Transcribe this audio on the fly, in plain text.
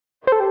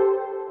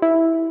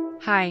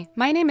Hi,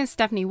 my name is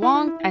Stephanie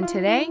Wong, and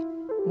today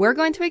we're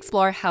going to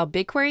explore how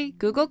BigQuery,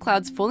 Google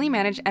Cloud's fully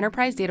managed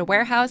enterprise data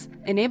warehouse,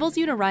 enables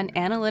you to run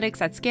analytics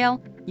at scale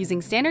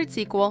using standard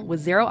SQL with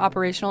zero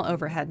operational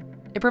overhead.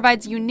 It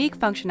provides unique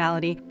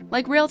functionality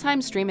like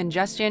real-time stream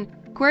ingestion,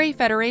 query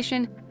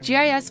federation,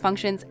 GIS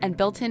functions, and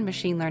built-in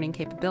machine learning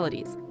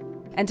capabilities.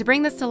 And to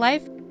bring this to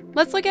life,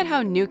 let's look at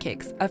how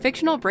NewCakes, a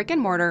fictional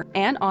brick-and-mortar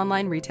and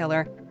online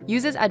retailer,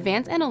 uses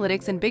advanced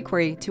analytics in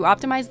BigQuery to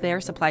optimize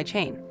their supply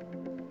chain.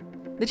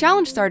 The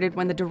challenge started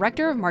when the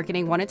director of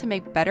marketing wanted to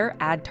make better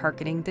ad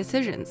targeting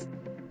decisions.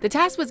 The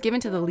task was given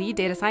to the lead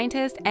data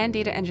scientist and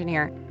data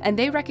engineer, and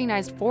they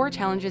recognized 4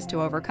 challenges to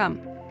overcome.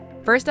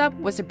 First up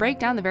was to break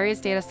down the various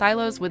data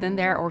silos within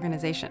their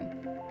organization.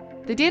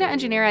 The data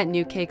engineer at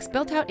NewCakes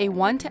built out a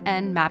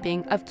one-to-N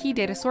mapping of key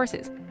data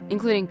sources,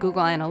 including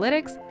Google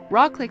Analytics,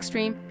 raw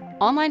clickstream,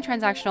 online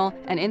transactional,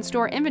 and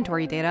in-store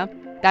inventory data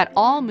that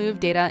all move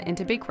data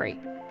into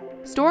BigQuery.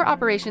 Store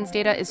operations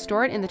data is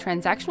stored in the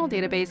transactional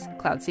database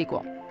Cloud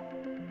SQL.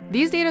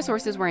 These data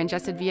sources were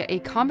ingested via a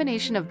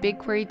combination of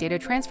BigQuery data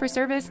transfer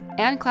service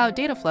and Cloud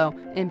data flow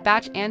in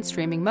batch and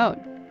streaming mode.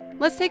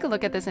 Let's take a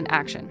look at this in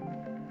action.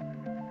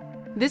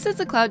 This is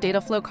the Cloud data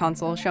flow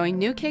console showing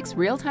NewCakes'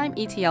 real-time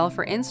ETL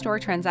for in-store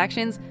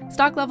transactions,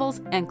 stock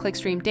levels, and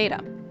clickstream data.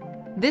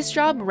 This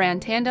job ran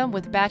tandem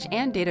with batch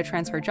and data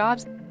transfer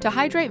jobs to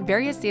hydrate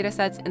various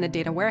datasets in the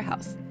data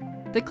warehouse.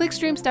 The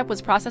clickstream step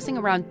was processing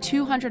around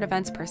 200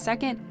 events per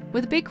second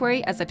with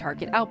BigQuery as the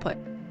target output.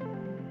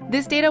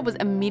 This data was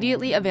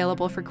immediately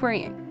available for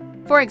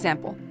querying. For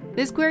example,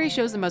 this query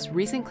shows the most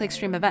recent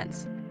clickstream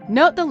events.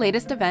 Note the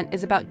latest event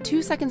is about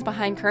 2 seconds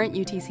behind current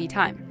UTC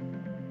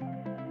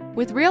time.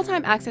 With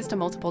real-time access to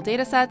multiple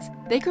datasets,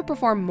 they could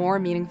perform more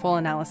meaningful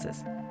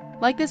analysis.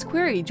 Like this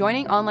query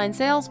joining online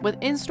sales with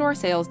in-store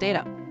sales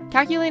data,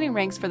 calculating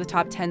ranks for the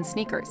top 10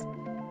 sneakers.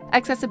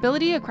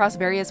 Accessibility across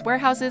various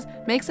warehouses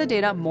makes the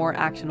data more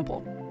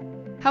actionable.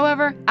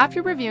 However,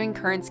 after reviewing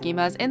current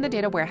schemas in the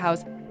data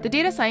warehouse, the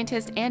data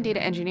scientist and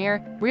data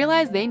engineer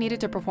realized they needed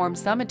to perform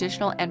some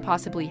additional and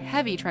possibly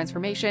heavy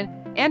transformation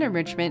and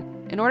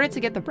enrichment in order to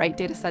get the right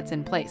datasets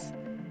in place.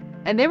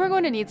 And they were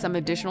going to need some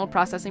additional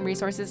processing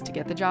resources to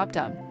get the job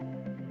done.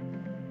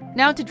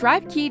 Now, to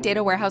drive key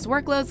data warehouse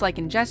workloads like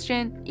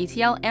ingestion,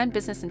 ETL, and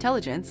business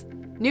intelligence,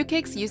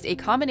 NewCakes used a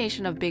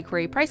combination of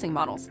BigQuery pricing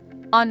models,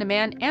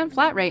 on-demand and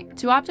flat rate,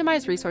 to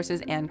optimize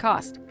resources and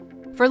cost.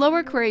 For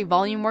lower query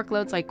volume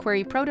workloads like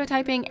query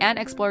prototyping and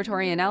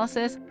exploratory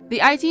analysis,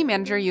 the IT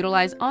manager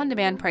utilized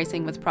on-demand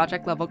pricing with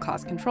project-level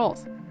cost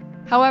controls.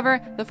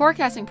 However, the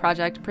forecasting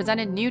project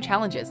presented new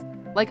challenges,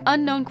 like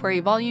unknown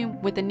query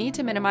volume with the need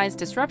to minimize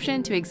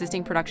disruption to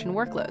existing production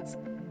workloads.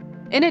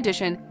 In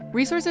addition,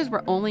 resources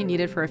were only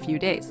needed for a few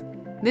days.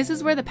 This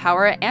is where the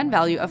power and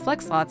value of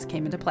flex slots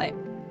came into play.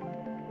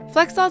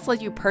 Flex slots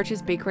let you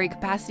purchase BigQuery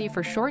capacity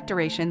for short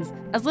durations,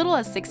 as little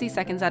as 60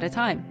 seconds at a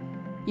time.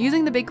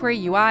 Using the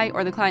BigQuery UI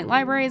or the client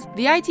libraries,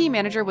 the IT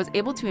manager was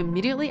able to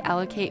immediately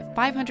allocate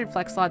 500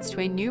 flex slots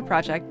to a new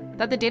project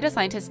that the data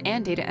scientist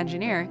and data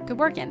engineer could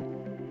work in.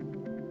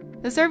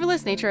 The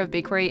serverless nature of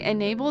BigQuery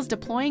enables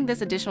deploying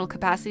this additional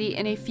capacity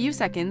in a few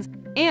seconds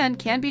and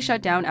can be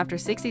shut down after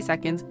 60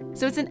 seconds,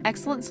 so it's an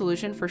excellent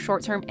solution for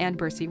short-term and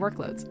bursty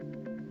workloads.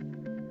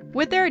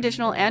 With their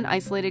additional and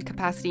isolated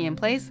capacity in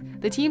place,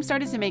 the team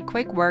started to make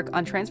quick work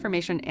on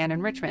transformation and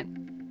enrichment.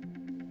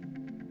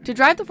 To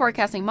drive the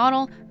forecasting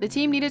model, the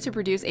team needed to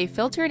produce a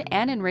filtered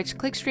and enriched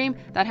clickstream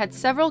that had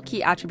several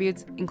key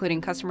attributes,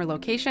 including customer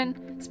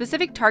location,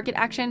 specific target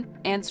action,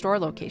 and store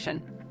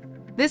location.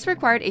 This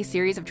required a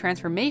series of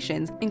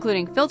transformations,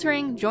 including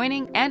filtering,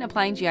 joining, and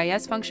applying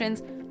GIS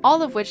functions,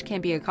 all of which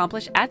can be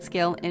accomplished at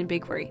scale in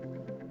BigQuery.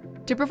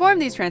 To perform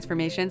these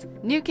transformations,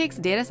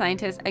 NewCakes data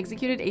scientists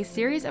executed a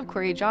series of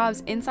query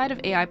jobs inside of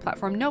AI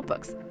platform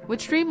notebooks,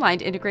 which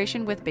streamlined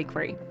integration with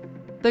BigQuery.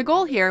 The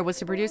goal here was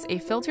to produce a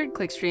filtered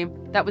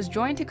clickstream that was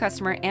joined to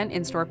customer and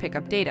in-store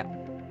pickup data.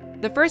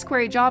 The first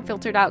query job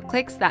filtered out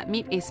clicks that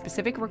meet a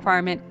specific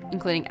requirement,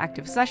 including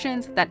active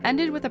sessions that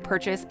ended with a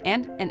purchase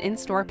and an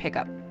in-store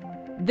pickup.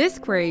 This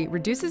query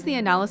reduces the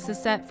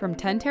analysis set from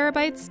 10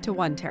 terabytes to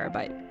 1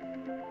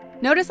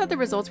 terabyte. Notice that the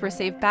results were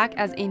saved back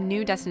as a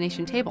new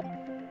destination table.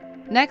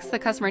 Next, the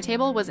customer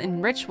table was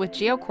enriched with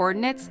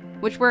geo-coordinates,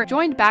 which were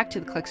joined back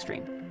to the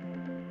clickstream.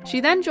 She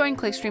then joined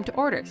clickstream to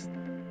orders.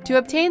 To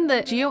obtain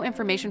the geo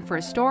information for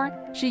a store,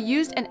 she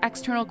used an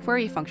external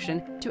query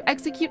function to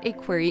execute a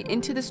query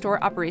into the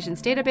store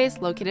operations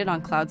database located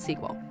on Cloud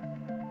SQL.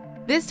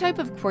 This type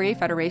of query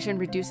federation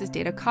reduces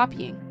data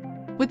copying.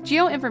 With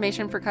geo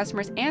information for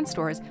customers and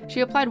stores,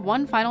 she applied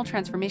one final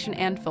transformation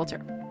and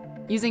filter.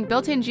 Using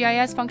built-in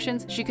GIS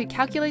functions, she could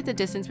calculate the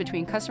distance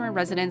between customer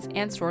residence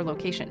and store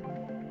location.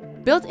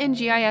 Built-in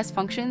GIS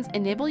functions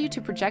enable you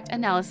to project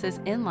analysis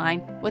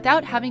inline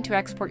without having to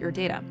export your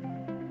data.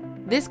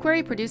 This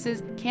query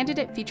produces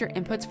candidate feature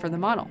inputs for the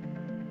model.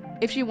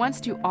 If she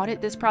wants to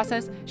audit this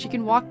process, she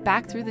can walk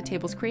back through the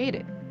tables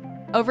created.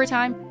 Over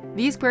time,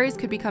 these queries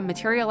could become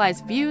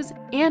materialized views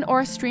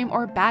and/or stream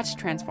or batch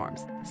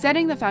transforms,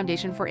 setting the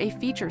foundation for a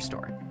feature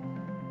store.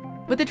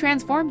 With the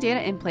transformed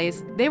data in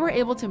place, they were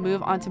able to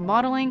move on to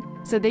modeling,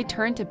 so they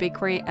turned to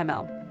BigQuery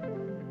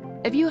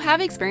ML. If you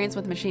have experience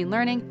with machine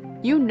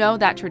learning, you know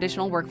that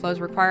traditional workflows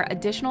require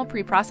additional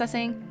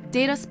pre-processing,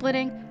 data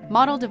splitting,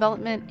 model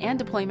development, and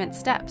deployment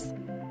steps.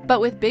 But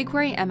with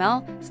BigQuery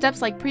ML,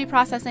 steps like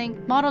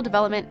pre-processing, model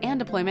development, and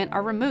deployment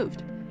are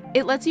removed.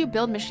 It lets you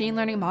build machine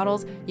learning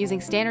models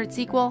using standard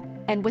SQL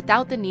and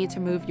without the need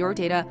to move your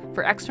data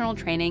for external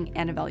training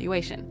and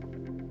evaluation.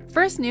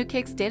 First,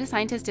 NewKick's data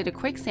scientist did a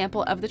quick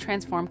sample of the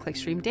transformed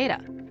clickstream data.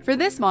 For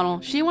this model,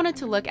 she wanted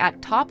to look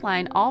at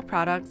top-line all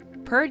products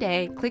per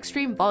day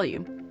clickstream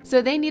volume,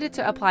 so they needed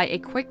to apply a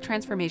quick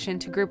transformation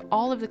to group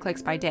all of the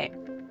clicks by day.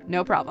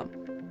 No problem.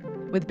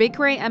 With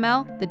BigQuery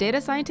ML, the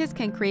data scientist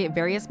can create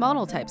various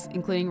model types,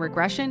 including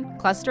regression,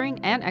 clustering,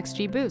 and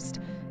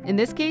XGBoost. In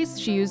this case,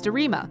 she used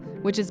ARIMA,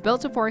 which is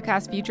built to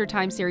forecast future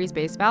time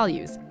series-based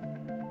values.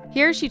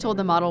 Here, she told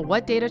the model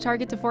what data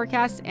target to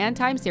forecast and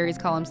time series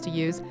columns to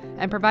use,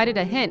 and provided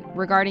a hint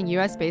regarding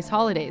US-based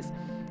holidays.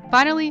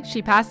 Finally,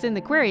 she passed in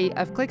the query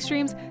of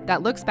clickstreams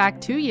that looks back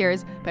 2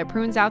 years but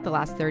prunes out the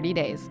last 30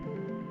 days.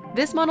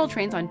 This model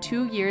trains on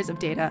 2 years of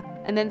data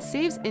and then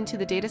saves into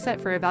the dataset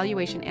for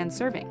evaluation and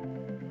serving.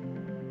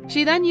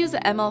 She then used the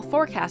ML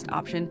forecast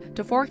option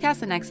to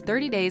forecast the next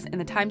 30 days in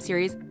the time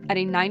series at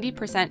a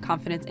 90%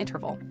 confidence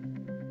interval.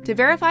 To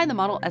verify the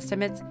model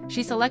estimates,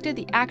 she selected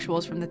the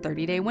actuals from the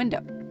 30-day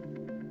window.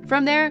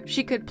 From there,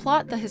 she could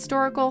plot the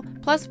historical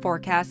plus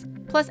forecast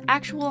plus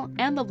actual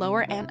and the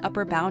lower and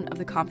upper bound of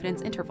the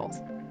confidence intervals.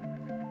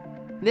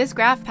 This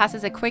graph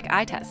passes a quick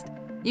eye test.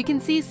 You can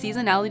see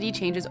seasonality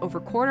changes over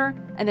quarter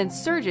and then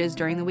surges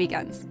during the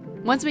weekends.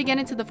 Once we get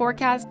into the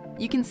forecast,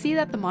 you can see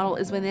that the model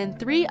is within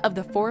 3 of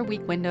the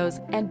 4-week windows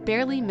and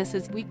barely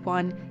misses week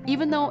 1,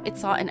 even though it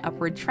saw an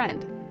upward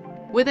trend.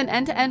 With an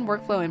end-to-end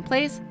workflow in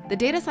place, the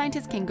data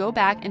scientist can go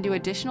back and do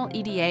additional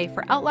EDA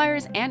for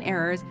outliers and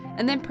errors,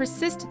 and then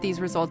persist these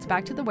results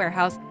back to the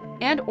warehouse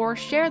and/or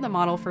share the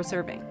model for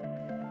serving.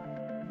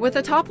 With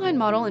a top-line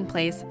model in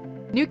place,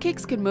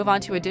 NewKicks could move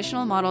on to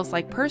additional models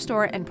like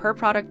per-store and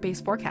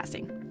per-product-based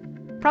forecasting.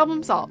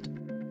 Problem solved.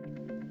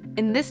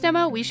 In this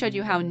demo, we showed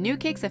you how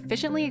NewKicks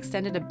efficiently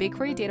extended a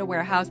BigQuery data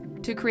warehouse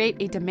to create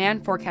a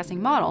demand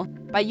forecasting model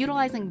by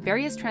utilizing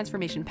various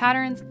transformation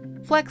patterns,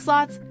 flex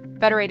slots,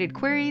 federated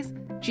queries,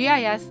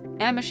 GIS,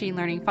 and machine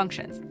learning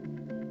functions.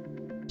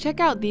 Check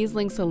out these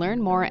links to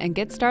learn more and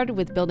get started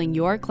with building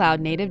your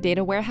cloud-native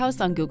data warehouse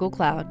on Google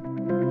Cloud.